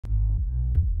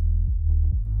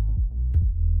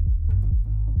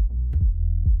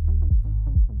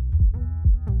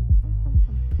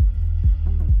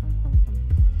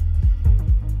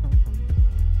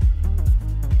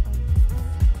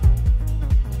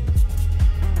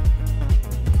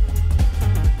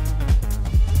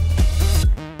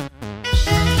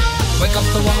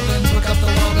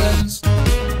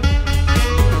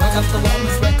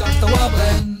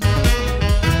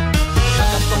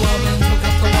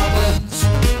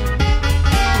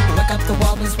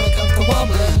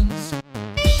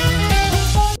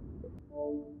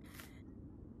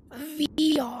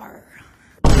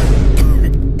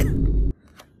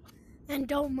And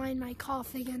don't mind my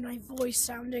coughing and my voice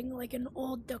sounding like an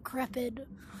old, decrepit,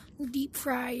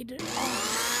 deep-fried...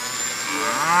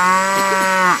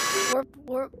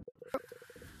 We're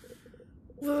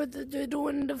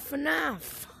doing the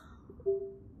FNAF.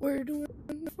 We're doing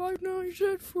the Five Nights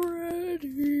at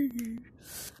Freddy's.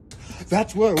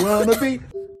 That's where we wanna be.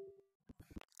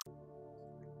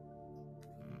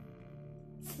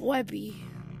 Webby.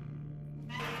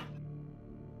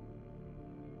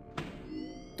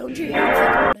 Don't you even think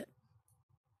about it.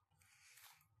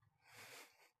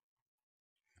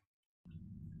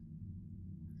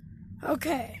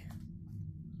 Okay.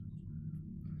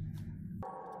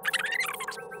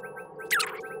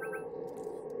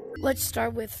 Let's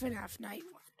start with FNAF Night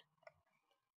 1.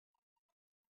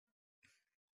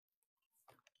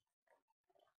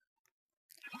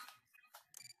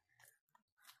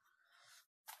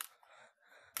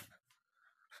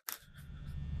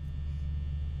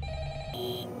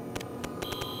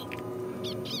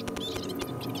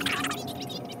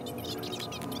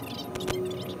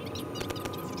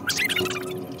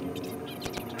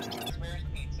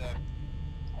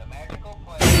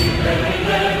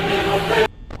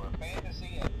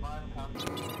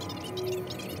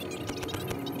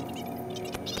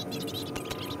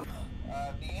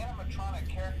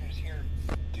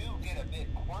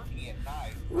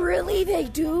 Really, they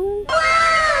do?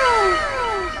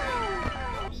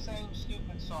 Those same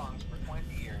stupid songs for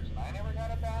 20 years, and I never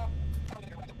got a bath.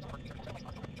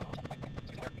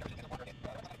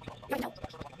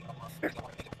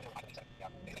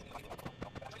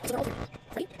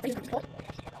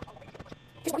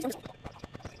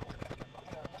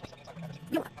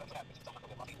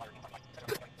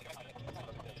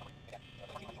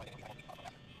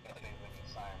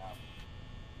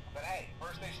 But hey,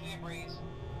 First Station Breeze.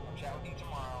 I'll chat with you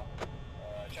tomorrow.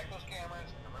 Check those cameras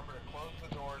and remember to close the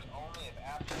doors only if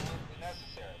absolutely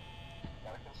necessary.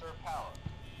 Gotta conserve power.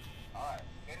 Alright,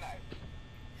 good night.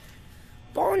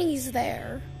 Barney's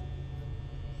there.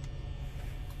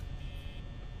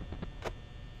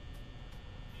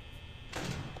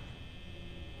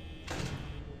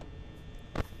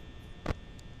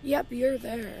 Yep, you're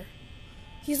there.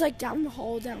 He's like down the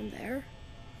hall down there.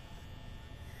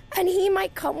 And he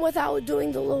might come without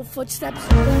doing the little footsteps.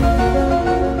 Don't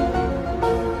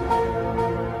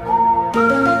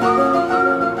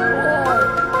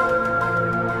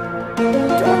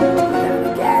do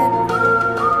that again.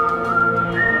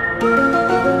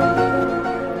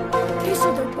 Okay,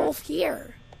 so they're both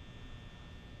here.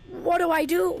 What do I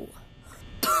do?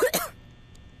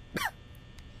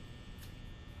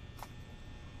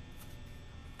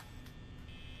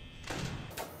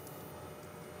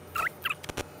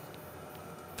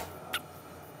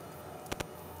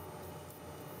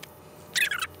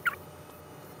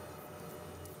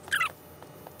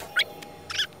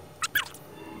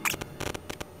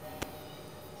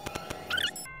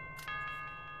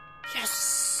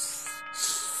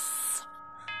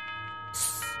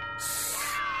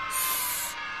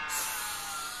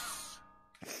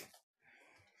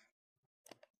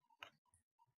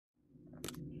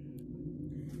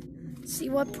 See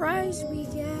what prize we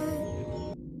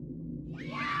get.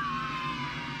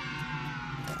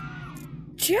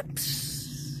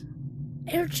 Chips.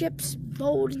 Air chips,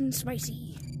 bold and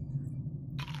spicy.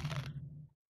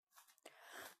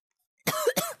 I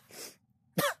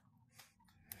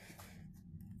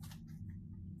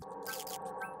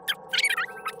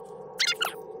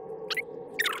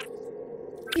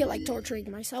feel like torturing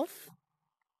myself.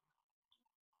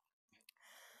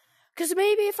 Because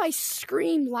maybe if I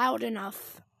scream loud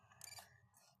enough,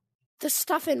 the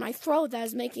stuff in my throat that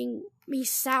is making me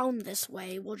sound this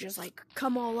way will just like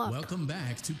come all up. Welcome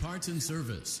back to Parts and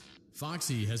Service.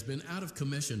 Foxy has been out of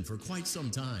commission for quite some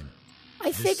time.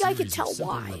 I think I can tell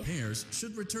why. Repairs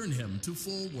should return him to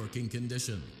full working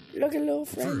condition. Look at little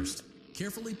friend. First,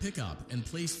 carefully pick up and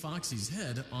place Foxy's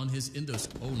head on his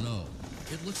endoscope. Oh no,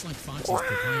 it looks like Foxy's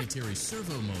proprietary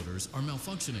servo motors are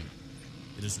malfunctioning.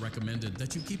 It is recommended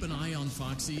that you keep an eye on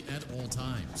Foxy at all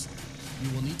times.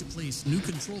 You will need to place new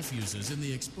control fuses in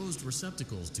the exposed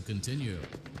receptacles to continue.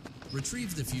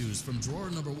 Retrieve the fuse from drawer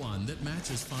number 1 that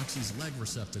matches Foxy's leg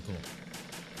receptacle.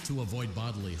 To avoid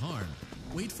bodily harm,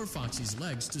 wait for Foxy's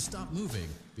legs to stop moving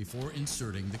before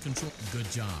inserting the control. Good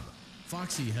job.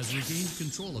 Foxy has regained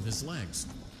control of his legs.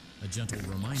 A gentle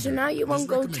reminder. So now you won't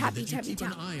go tappy tappy tappy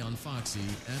tap. Keep an eye on Foxy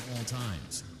at all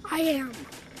times. I am.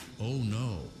 Oh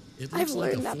no. It looks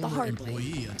like a former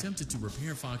employee attempted to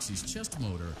repair Foxy's chest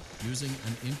motor using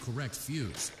an incorrect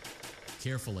fuse.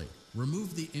 Carefully,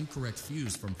 remove the incorrect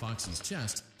fuse from Foxy's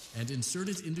chest and insert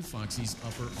it into Foxy's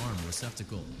upper arm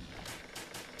receptacle.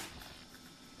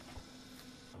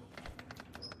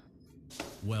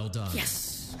 Well done.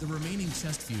 Yes. The remaining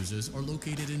chest fuses are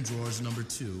located in drawers number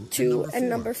 2 2 and and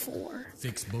number number 4. 4.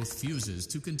 Fix both fuses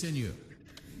to continue.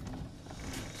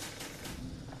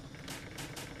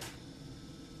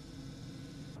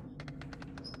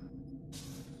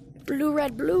 Blue,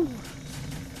 red, blue.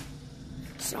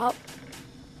 Stop.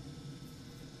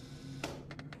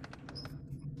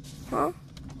 Huh?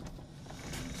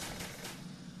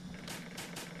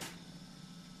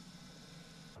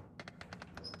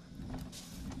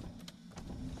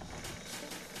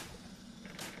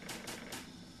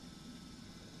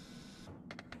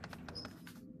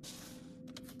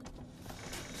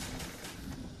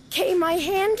 Okay, my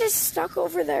hand is stuck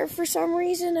over there for some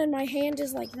reason, and my hand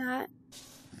is like that.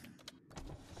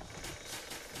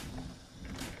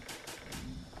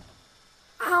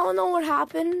 I don't know what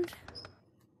happened,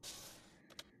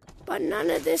 but none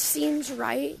of this seems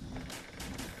right.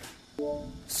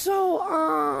 So,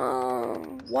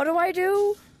 what do I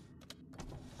do?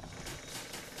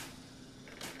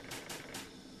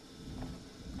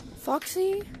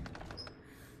 Foxy,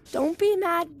 don't be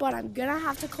mad, but I'm gonna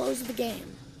have to close the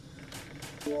game.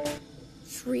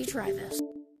 Let's retry this.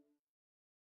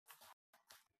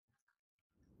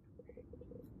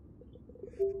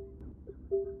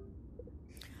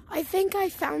 I think I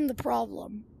found the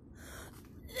problem.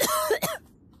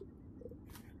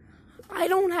 I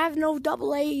don't have no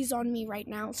double A's on me right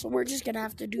now, so we're just gonna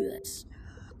have to do this.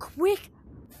 Quick,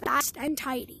 fast, and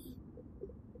tidy.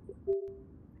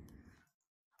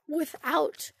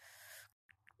 Without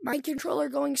my controller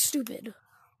going stupid.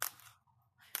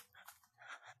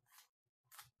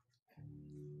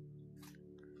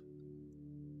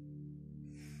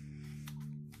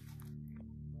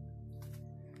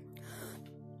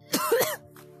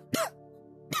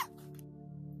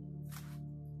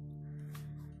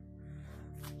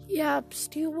 Yep,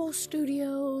 Steelwool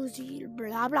Studios,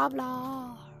 blah blah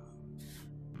blah.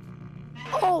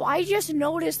 Oh, I just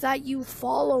noticed that you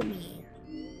follow me.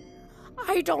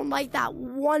 I don't like that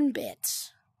one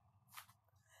bit.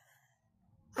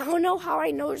 I don't know how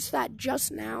I noticed that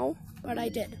just now, but I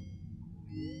did.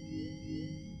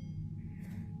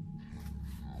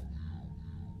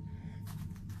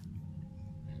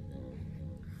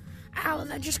 Ow,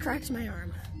 that just cracked my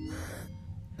arm.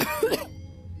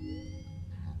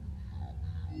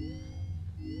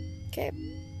 Okay,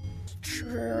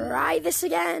 try this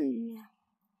again.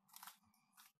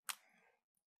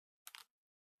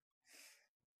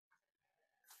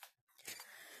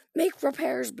 Make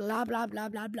repairs, blah, blah, blah,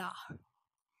 blah, blah.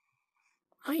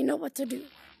 I know what to do.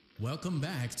 Welcome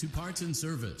back to Parts and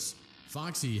Service.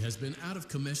 Foxy has been out of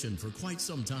commission for quite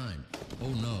some time. Oh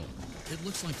no, it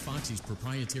looks like Foxy's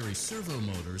proprietary servo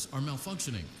motors are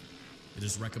malfunctioning. It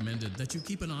is recommended that you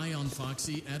keep an eye on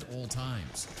Foxy at all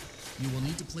times. You will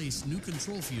need to place new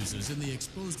control fuses in the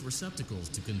exposed receptacles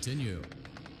to continue.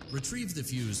 Retrieve the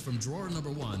fuse from drawer number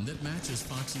 1 that matches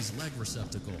Foxy's leg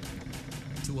receptacle.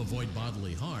 To avoid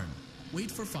bodily harm,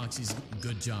 wait for Foxy's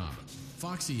good job.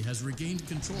 Foxy has regained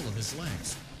control of his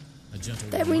legs. A gentle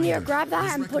Then we need to reminder, grab that it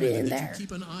is and put it in recommended that there. you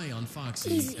keep an eye on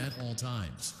Foxy Easy. at all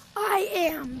times. I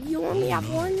am. You only have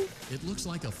No. one? It looks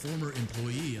like a former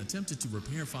employee attempted to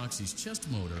repair Foxy's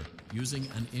chest motor using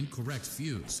an incorrect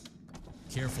fuse.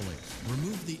 Carefully,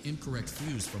 remove the incorrect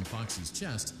fuse from Foxy's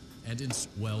chest and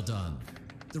well done.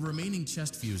 The remaining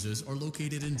chest fuses are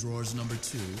located in drawers number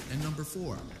 2 and number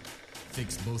 4.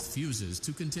 Fix both fuses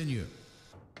to continue.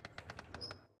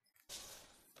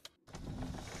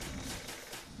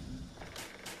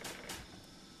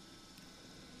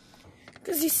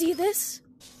 Does you see this?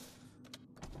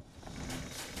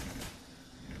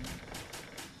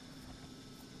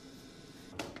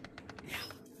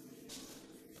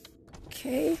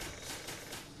 Okay.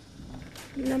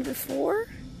 Number 4.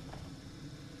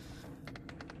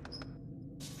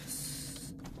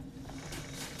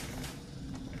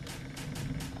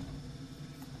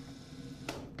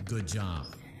 Good job.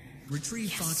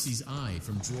 Retrieve Foxy's eye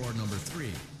from drawer number 3.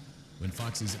 When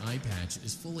Foxy's eye patch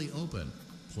is fully open,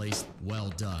 place well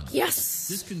done. Yes.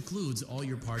 This concludes all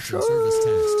your parts and service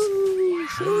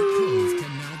tasks. Pirate Cove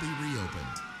can now be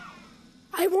reopened.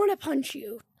 I want to punch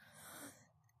you.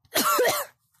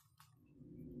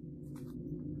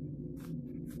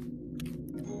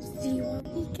 See what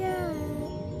we get.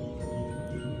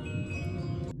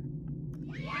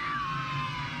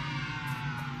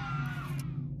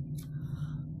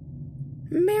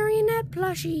 Marionette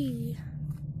plushie.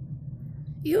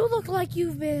 You look like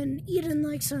you've been eating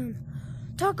like some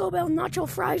Taco Bell nacho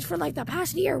fries for like the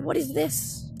past year. What is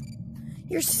this?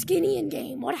 You're skinny in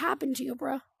game. What happened to you,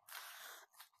 bruh?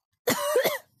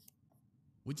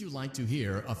 Would you like to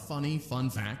hear a funny fun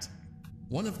fact?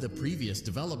 One of the previous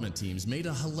development teams made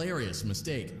a hilarious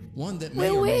mistake, one that may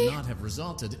or may not have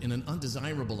resulted in an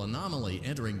undesirable anomaly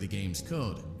entering the game's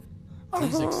code.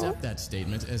 Please accept that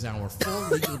statement as our full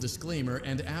legal disclaimer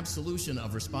and absolution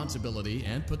of responsibility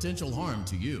and potential harm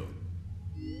to you.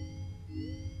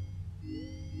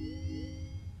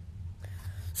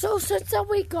 So since that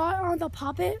we got on the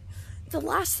puppet, the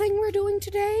last thing we're doing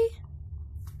today,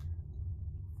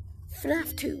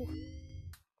 FNAF 2.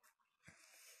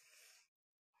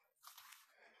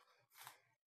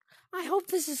 I hope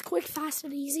this is quick, fast,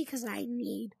 and easy because I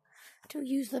need to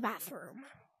use the bathroom.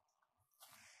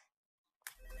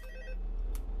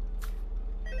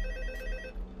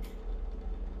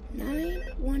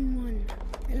 (911)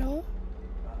 Hello?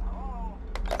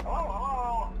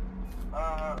 Hello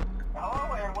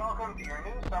and welcome to your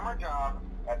new summer job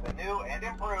at the new and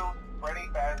improved Freddy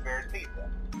Fazbear's Pizza.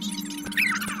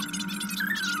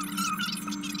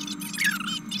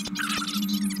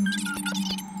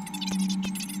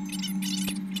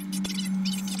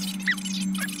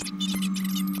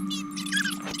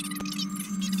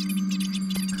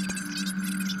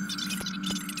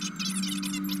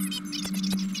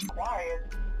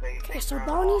 Okay, so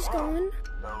Bonnie's gone.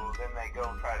 So then they go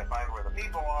try to find where the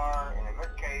people are, and in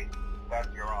this case, that's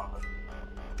your office.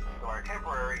 So our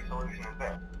temporary solution is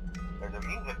this. There's a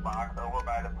music box over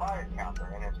by the prize counter,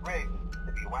 and it's rigged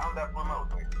to be wound up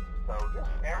remotely. So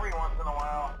just every once in a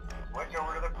while, switch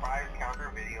over to the prize counter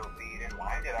video feed and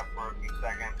wind it up for a few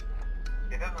seconds.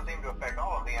 It doesn't seem to affect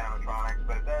all of the animatronics,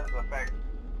 but it does affect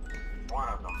one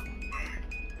of them.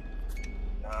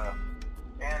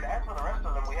 And as for the rest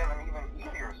of them, we have an even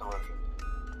easier solution.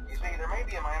 You see, there may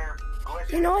be a minor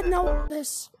glitch. You know what? No,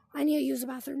 this. I need to use the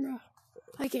bathroom, bro.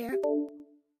 I can't.